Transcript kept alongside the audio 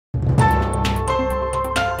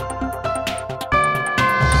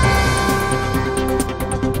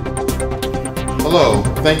Hello,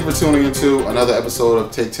 thank you for tuning into another episode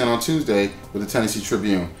of Take 10 on Tuesday with the Tennessee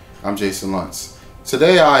Tribune. I'm Jason Luntz.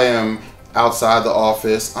 Today I am outside the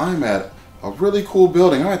office. I'm at a really cool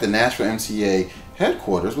building. I'm at the Nashville MTA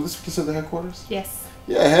headquarters. Will this be considered the headquarters? Yes.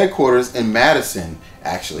 Yeah, headquarters in Madison,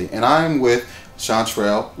 actually. And I'm with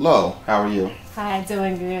Shontrill Lowe. How are you? Hi,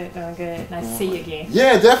 doing good, doing good. Nice to see you again.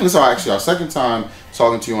 Yeah, definitely. So actually, our second time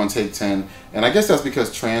talking to you on Take 10. And I guess that's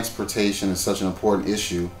because transportation is such an important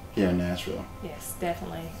issue here in Nashville. Yes,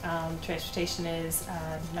 definitely. Transportation is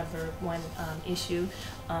number one issue.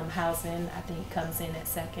 Housing, I think, comes in at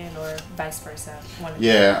second, or vice versa. I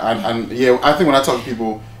think when I talk to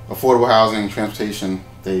people, affordable housing, transportation,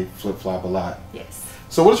 they flip-flop a lot. Yes.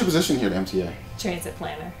 So what is your position here at MTA? Transit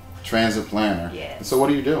Planner. Transit Planner. Yes. And so what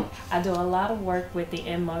do you do? I do a lot of work with the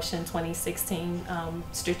In Motion 2016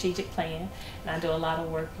 strategic plan, and I do a lot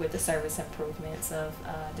of work with the service improvements of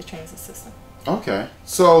the transit system. Okay.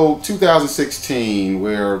 So 2016,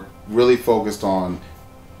 we're really focused on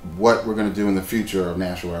what we're going to do in the future of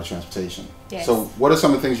Nashville Rail transportation. Yes. So what are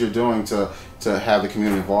some of the things you're doing to have the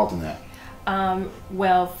community involved in that?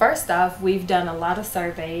 Well, first off, we've done a lot of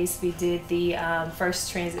surveys. We did the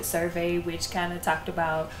first transit survey, which kind of talked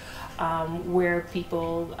about where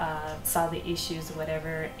people saw the issues or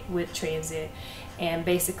whatever with transit. And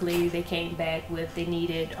basically they came back with they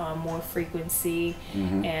needed more frequency,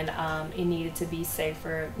 and it needed to be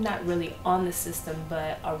safer, not really on the system,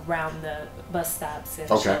 but around the bus stops and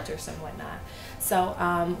shelters and whatnot. So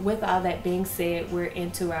with all that being said, we're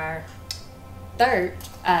into our third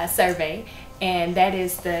survey, and that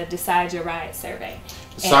is the Decide Your Ride survey.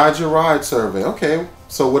 Decide Your Ride survey. Okay.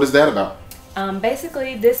 So what is that about?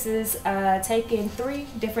 Basically, this is taking three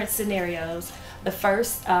different scenarios. The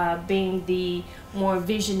first being the more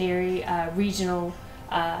visionary regional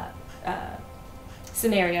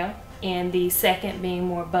scenario, and the second being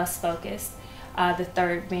more bus focused. The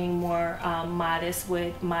third being more modest,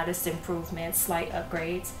 with modest improvements, slight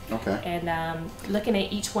upgrades. Okay. And looking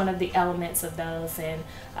at each one of the elements of those, and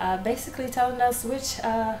basically telling us which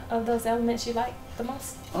of those elements you like the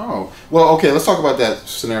most. Oh, well, okay, let's talk about that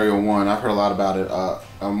scenario one. I've heard a lot about it.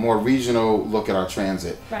 A more regional look at our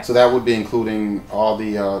transit. Right. So that would be including all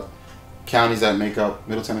the counties that make up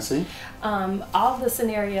Middle Tennessee? All the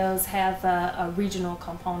scenarios have a regional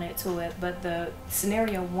component to it, but the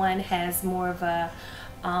scenario one has more of a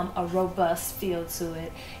robust feel to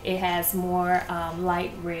it. It has more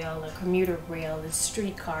light rail and commuter rail and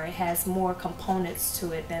streetcar. It has more components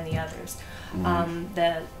to it than the others.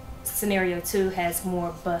 The scenario two has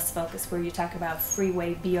more bus focus, where you're talking about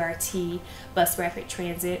freeway, BRT, bus rapid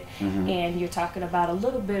transit, and you're talking about a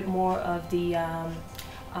little bit more of the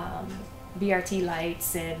BRT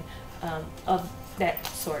lights and of that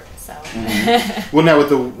sort. So well, now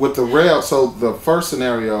with the rail, so the first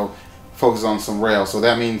scenario focuses on some rail, so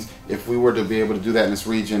that means if we were to be able to do that in this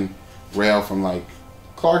region, rail from like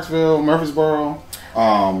Clarksville, Murfreesboro,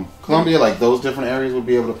 Columbia, like those different areas would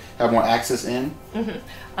be able to have more access in.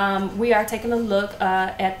 We are taking a look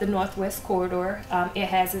at the Northwest Corridor. It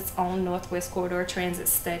has its own Northwest Corridor transit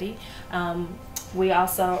study. We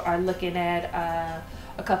also are looking at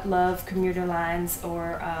a couple of commuter lines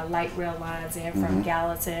or light rail lines in from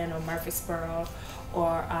Gallatin or Murfreesboro,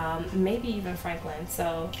 or maybe even Franklin.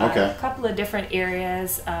 So a couple of different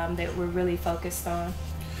areas that we're really focused on.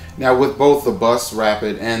 Now, with both the bus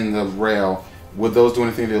rapid and the rail, would those do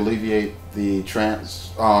anything to alleviate the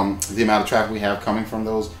the amount of traffic we have coming from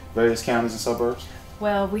those various counties and suburbs?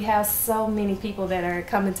 Well, we have so many people that are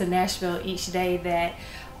coming to Nashville each day that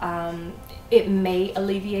it may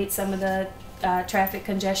alleviate some of the traffic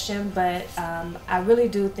congestion, but I really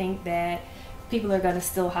do think that people are going to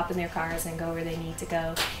still hop in their cars and go where they need to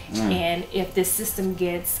go. And if this system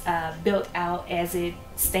gets built out as it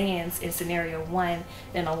stands in scenario one,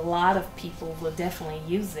 then a lot of people will definitely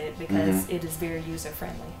use it because it is very user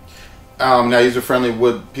friendly. Now, user friendly,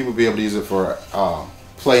 would people be able to use it for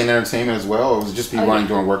play and entertainment as well, or would it just be running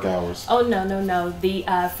during work hours? Oh, no.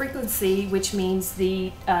 The frequency, which means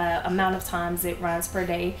the amount of times it runs per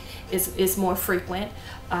day, is more frequent.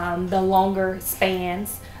 The longer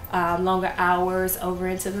spans, longer hours over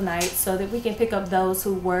into the night, so that we can pick up those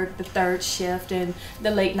who work the third shift and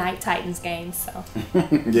the late night Titans games. So.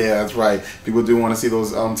 Yeah, that's right. People do want to see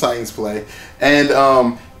those Titans play. And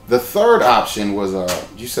the third option was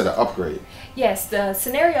you said an upgrade. Yes, the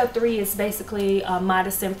scenario 3 is basically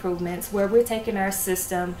modest improvements, where we're taking our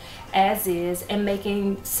system as is and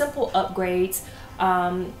making simple upgrades.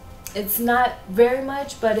 It's not very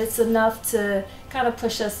much, but it's enough to kind of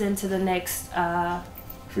push us into the next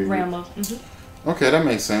realm of. Okay, that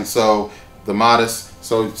makes sense. So the modest.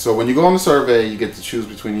 So when you go on the survey, you get to choose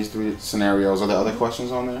between these 3 scenarios. Are there other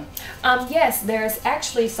questions on there? Yes, there's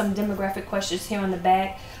actually some demographic questions here on the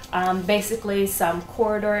back. Basically, some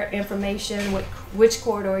corridor information, which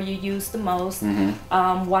corridor you use the most,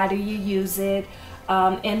 why do you use it,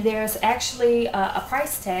 and there's actually a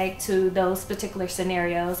price tag to those particular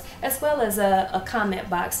scenarios, as well as a comment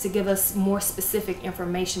box to give us more specific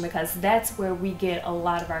information, because that's where we get a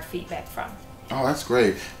lot of our feedback from. Oh, that's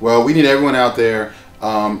great. Well, we need everyone out there.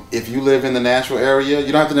 If you live in the Nashville area,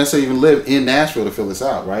 you don't have to necessarily even live in Nashville to fill this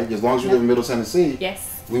out, right? As long as you live in Middle Tennessee, yes,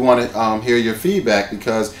 we want to hear your feedback,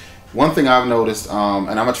 because one thing I've noticed,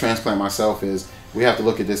 and I'm a transplant myself, is we have to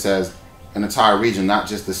look at this as an entire region, not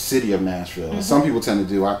just the city of Nashville. As some people tend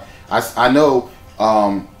to do. I know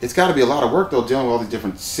it's got to be a lot of work, though, dealing with all these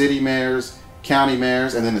different city mayors, county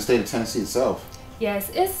mayors, and then the state of Tennessee itself. Yes,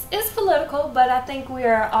 it's political, but I think we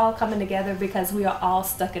are all coming together because we are all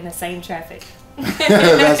stuck in the same traffic.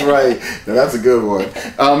 That's right. Now, that's a good one.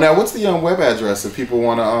 Now, what's the web address if people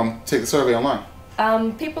want to take the survey online?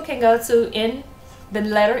 People can go to the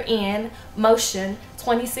letter N,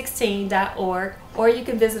 motion2016.org, or you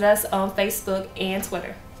can visit us on Facebook and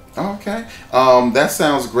Twitter. Okay. That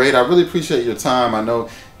sounds great. I really appreciate your time. I know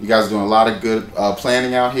you guys are doing a lot of good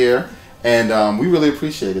planning out here. And we really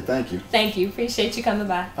appreciate it. Thank you. Thank you. Appreciate you coming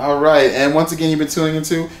by. All right. And once again, you've been tuning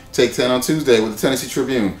into Take 10 on Tuesday with the Tennessee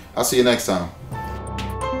Tribune. I'll see you next time.